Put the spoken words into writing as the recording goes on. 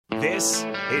This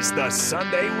is the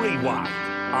Sunday Rewind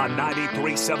on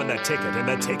 93.7 The Ticket and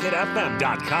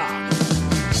theticketfm.com.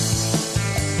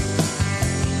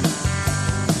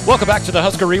 Welcome back to the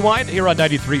Husker Rewind here on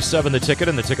 93.7 The Ticket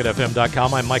and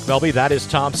theticketfm.com. I'm Mike Melby. That is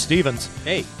Tom Stevens.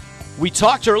 Hey. We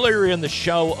talked earlier in the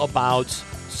show about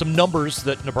some numbers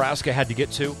that Nebraska had to get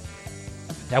to.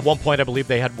 At one point, I believe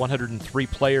they had 103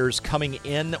 players coming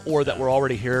in or that were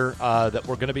already here that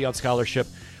were going to be on scholarship.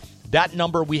 That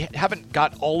number, we haven't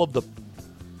got all of the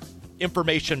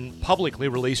information publicly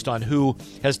released on who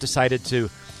has decided to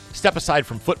step aside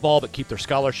from football but keep their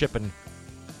scholarship and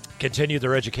continue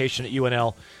their education at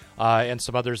UNL, and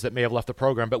some others that may have left the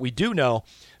program. But we do know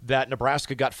that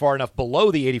Nebraska got far enough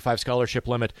below the 85 scholarship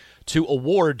limit to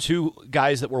award two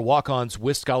guys that were walk-ons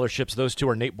with scholarships. Those two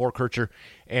are Nate Borkircher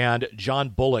and John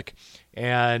Bullock.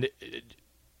 And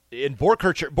in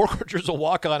Borkircher's a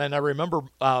walk-on, and I remember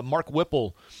Mark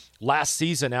Whipple last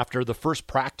season after the first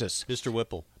practice.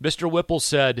 Mr. Whipple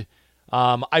said,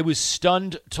 I was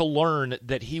stunned to learn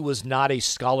that he was not a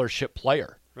scholarship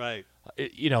player. Right.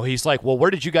 You know, he's like, well,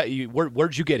 where'd you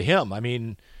get him? I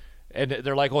mean, and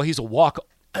they're like, well, he's a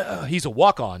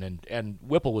walk-on, and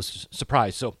Whipple was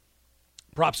surprised. So,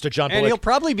 props to John Bullock. And he'll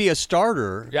probably be a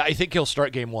starter. Yeah, I think he'll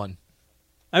start game one.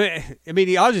 I mean,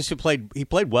 he obviously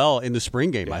played well in the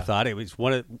spring game. Yeah. I thought it was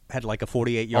had like a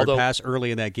 48-yard pass early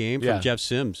in that game from Jeff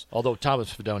Sims. Although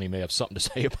Thomas Fidone may have something to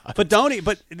say about it.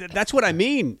 But that's what I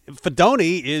mean.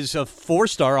 Fidone is a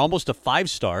 4-star, almost a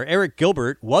 5-star. Eric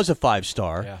Gilbert was a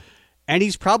 5-star. Yeah. And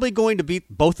he's probably going to beat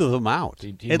both of them out,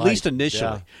 at least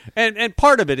initially. Yeah. And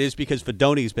part of it is because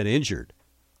Fidone's been injured.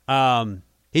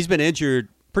 He's been injured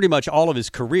pretty much all of his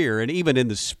career, and even in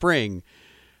the spring,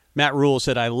 Matt Rule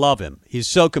said, I love him. He's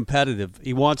so competitive.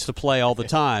 He wants to play all the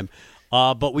time.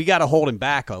 But we got to hold him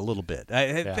back a little bit.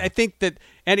 I think that,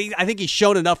 and I think he's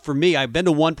shown enough for me. I've been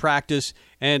to one practice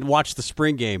and watched the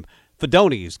spring game.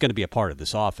 Fidone is going to be a part of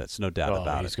this offense, no doubt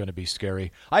about it. He's going to be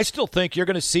scary. I still think you're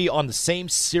going to see on the same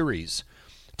series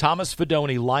Thomas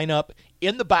Fidone line up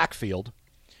in the backfield.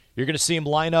 You're going to see him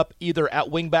line up either at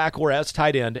wingback or as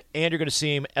tight end, and you're going to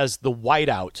see him as the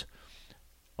wideout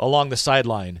along the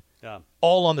sideline,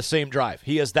 all on the same drive.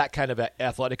 He has that kind of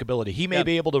athletic ability. He may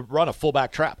be able to run a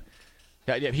fullback trap.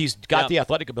 He's got the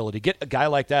athletic ability. Get a guy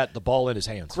like that, the ball in his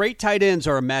hands. Great tight ends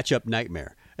are a matchup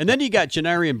nightmare. And then you got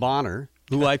Janarian Bonner,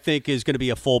 who I think is going to be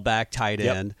a fullback tight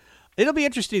end. It'll be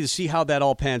interesting to see how that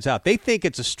all pans out. They think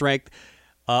it's a strength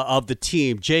of the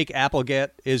team. Jake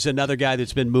Applegate is another guy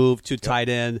that's been moved to tight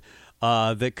end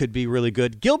that could be really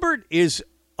good. Gilbert is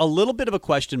a little bit of a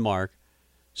question mark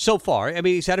so far. I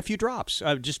mean, he's had a few drops.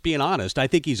 Just being honest, I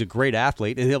think he's a great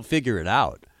athlete, and he'll figure it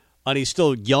out. And he's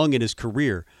still young in his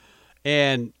career.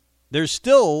 And there's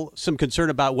still some concern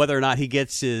about whether or not he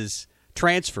gets his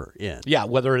transfer in. Yeah,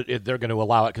 whether they're going to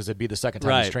allow it because it'd be the second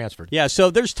time he's transferred. Yeah, so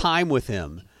there's time with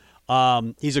him.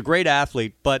 He's a great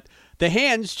athlete, but the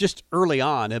hands just early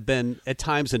on have been at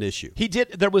times an issue.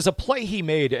 There was a play he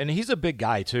made, and he's a big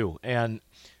guy too, and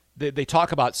they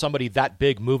talk about somebody that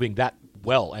big moving that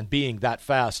well and being that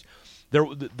fast.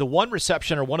 The one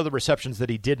reception or one of the receptions that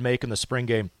he did make in the spring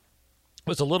game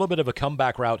was a little bit of a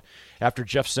comeback route after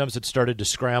Jeff Sims had started to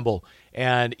scramble,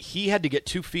 and he had to get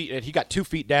 2 feet, and he got 2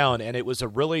 feet down, and it was a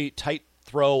really tight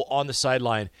throw on the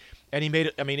sideline, and he made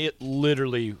it. I mean, it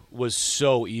literally was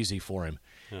so easy for him.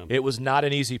 Yeah. It was not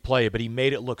an easy play, but he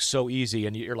made it look so easy,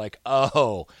 and you're like,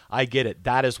 oh, I get it.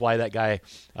 That is why that guy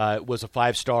was a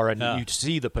 5-star, and you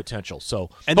see the potential. So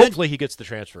hopefully he gets the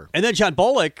transfer. And then John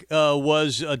Bullock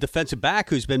was a defensive back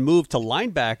who's been moved to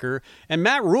linebacker, and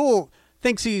Matt Rule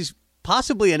thinks he's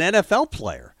possibly an NFL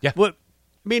player. Yeah. I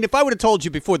mean, if I would have told you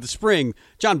before the spring,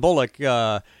 John Bullock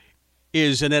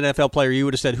is an NFL player, you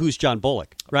would have said, who's John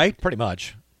Bullock, right? Pretty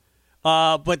much.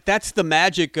 But that's the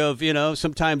magic of,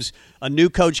 sometimes a new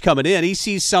coach coming in, he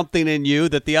sees something in you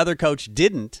that the other coach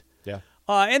didn't. Yeah.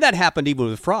 And that happened even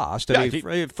with Frost. I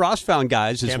mean, Frost found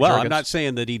guys as well. I'm not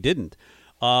saying that he didn't.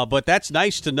 But that's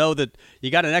nice to know that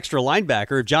you got an extra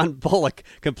linebacker. If John Bullock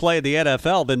can play in the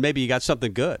NFL, then maybe you got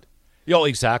something good. Oh,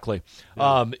 exactly.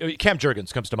 Cam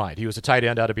Jurgens comes to mind. He was a tight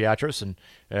end out of Beatrice and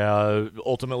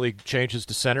ultimately changes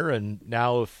to center. And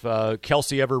now if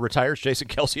Kelsey ever retires, Jason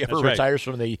Kelsey ever retires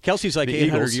from the Kelsey's like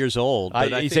 800 Eagles. Years old.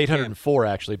 He's 804,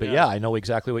 actually. But, I know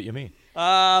exactly what you mean.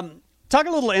 Talk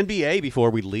a little NBA before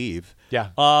we leave.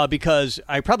 Yeah. Because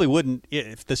I probably wouldn't,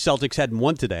 if the Celtics hadn't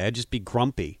won today, I'd just be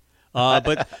grumpy.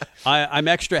 But I'm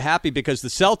extra happy because the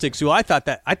Celtics, who I thought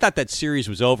that series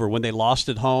was over when they lost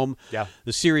at home. Yeah.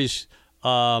 The series,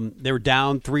 they were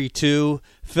down 3-2.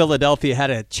 Philadelphia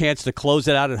had a chance to close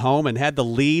it out at home and had the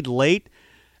lead late,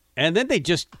 and then they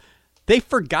just They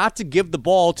forgot to give the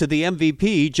ball to the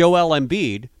MVP, Joel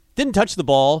Embiid. Didn't touch the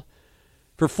ball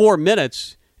for 4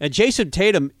 minutes. And Jason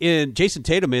Tatum in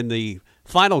the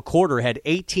final quarter had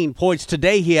 18 points.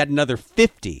 Today he had another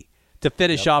 50 to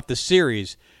finish off the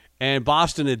series. And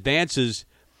Boston advances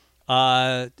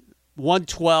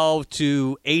 112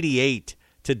 to 88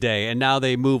 today. And now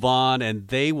they move on, and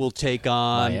they will take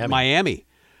on Miami.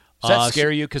 Does that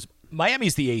scare you? Because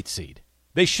Miami's the 8th seed.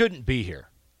 They shouldn't be here.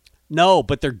 No,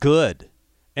 but they're good.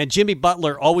 And Jimmy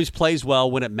Butler always plays well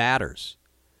when it matters.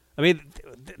 I mean,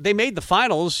 they made the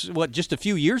finals, just a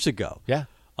few years ago. Yeah.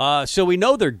 So we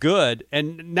know they're good,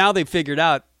 and now they've figured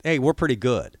out, hey, we're pretty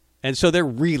good. And so they're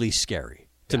really scary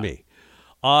to me.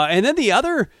 And then the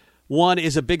other one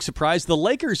is a big surprise. The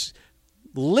Lakers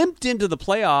limped into the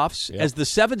playoffs as the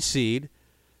 7th seed,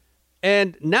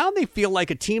 and now they feel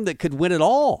like a team that could win it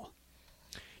all.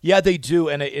 Yeah, they do,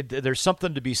 and there's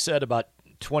something to be said about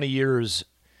 20 years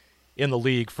in the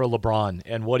league for LeBron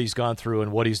and what he's gone through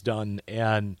and what he's done.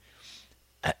 And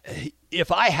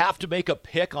if I have to make a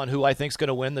pick on who I think is going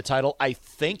to win the title, I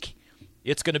think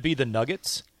it's going to be the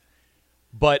Nuggets.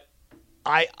 But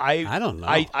I don't know.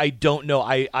 I don't know.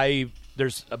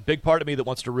 There's a big part of me that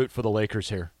wants to root for the Lakers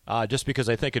here, just because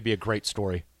I think it'd be a great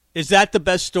story. Is that the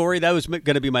best story? That was going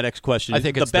to be my next question. I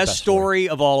think it's the best story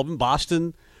of all of them.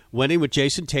 Boston winning with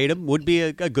Jason Tatum would be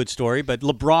a good story, but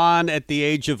LeBron at the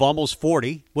age of almost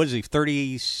 40, what is he,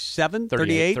 37,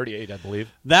 38? 38, I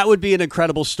believe. That would be an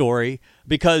incredible story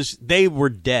because they were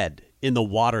dead in the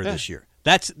water this year.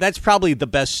 That's probably the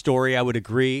best story, I would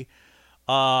agree.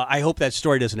 I hope that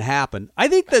story doesn't happen. I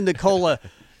think the Nikola,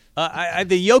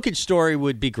 the Jokic story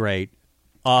would be great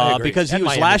because he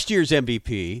was last year's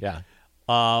MVP. Yeah.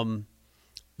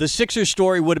 The Sixers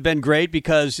story would have been great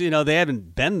because, they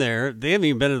haven't been there. They haven't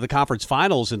even been to the conference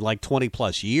finals in like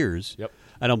 20-plus years, Yep.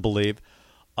 I don't believe.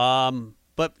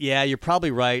 But, yeah, you're probably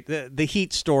right. The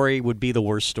Heat story would be the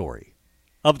worst story.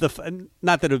 Not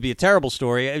that it would be a terrible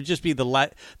story. It would just be the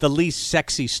least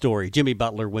sexy story. Jimmy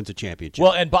Butler wins a championship.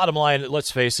 Well, and bottom line, let's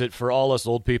face it, for all us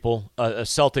old people, a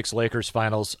Celtics-Lakers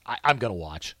finals, I'm going to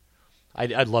watch.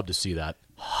 I'd love to see that.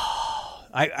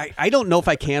 I don't know if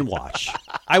I can watch.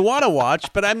 I want to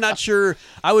watch, but I'm not sure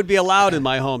I would be allowed in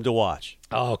my home to watch.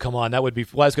 Oh, come on. That would be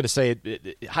 – well, I was going to say,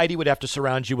 Heidi would have to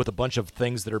surround you with a bunch of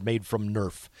things that are made from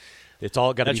Nerf. It's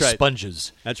all got to be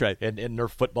sponges. That's right. And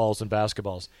Nerf footballs and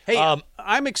basketballs. Hey,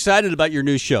 I'm excited about your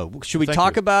new show. Should we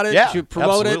talk about it? Yeah, Should we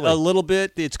promote absolutely. it a little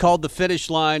bit? It's called The Finish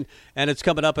Line, and it's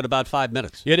coming up in about 5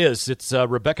 minutes. It is. It's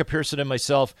Rebecca Pearson and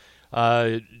myself.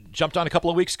 Jumped on a couple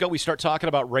of weeks ago. We start talking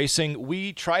about racing.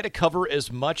 We try to cover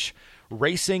as much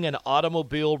racing and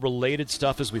automobile-related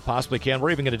stuff as we possibly can.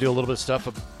 We're even going to do a little bit of stuff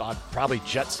about probably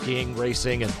jet skiing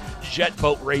racing and jet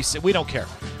boat racing. We don't care.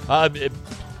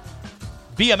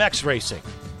 BMX racing.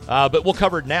 But we'll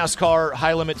cover NASCAR,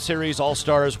 High Limit Series,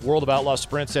 All-Stars, World of Outlaw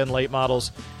Sprints, and late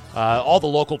models. All the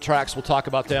local tracks, we'll talk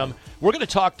about them. We're going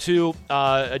to talk to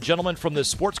a gentleman from the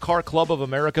Sports Car Club of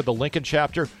America, the Lincoln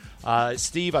chapter.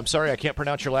 Steve, I'm sorry I can't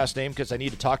pronounce your last name because I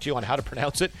need to talk to you on how to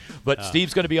pronounce it. But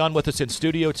Steve's going to be on with us in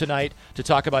studio tonight to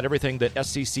talk about everything that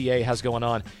SCCA has going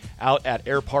on out at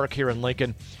Air Park here in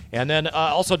Lincoln. And then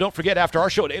also don't forget, after our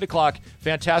show at 8 o'clock,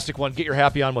 fantastic one, Get Your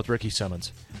Happy On with Ricky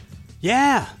Simmons.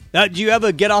 Yeah. Do you have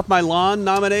a Get Off My Lawn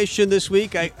nomination this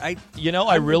week? I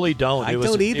really don't. I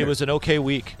don't either. It was an okay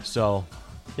week, so...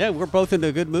 Yeah, we're both in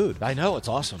a good mood. I know, it's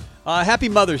awesome. Happy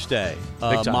Mother's Day,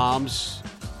 Big time. moms.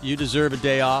 You deserve a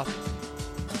day off.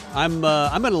 I'm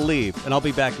going to leave, and I'll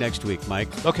be back next week,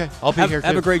 Mike. Okay, I'll be here too.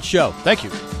 Have a great show. Thank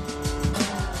you.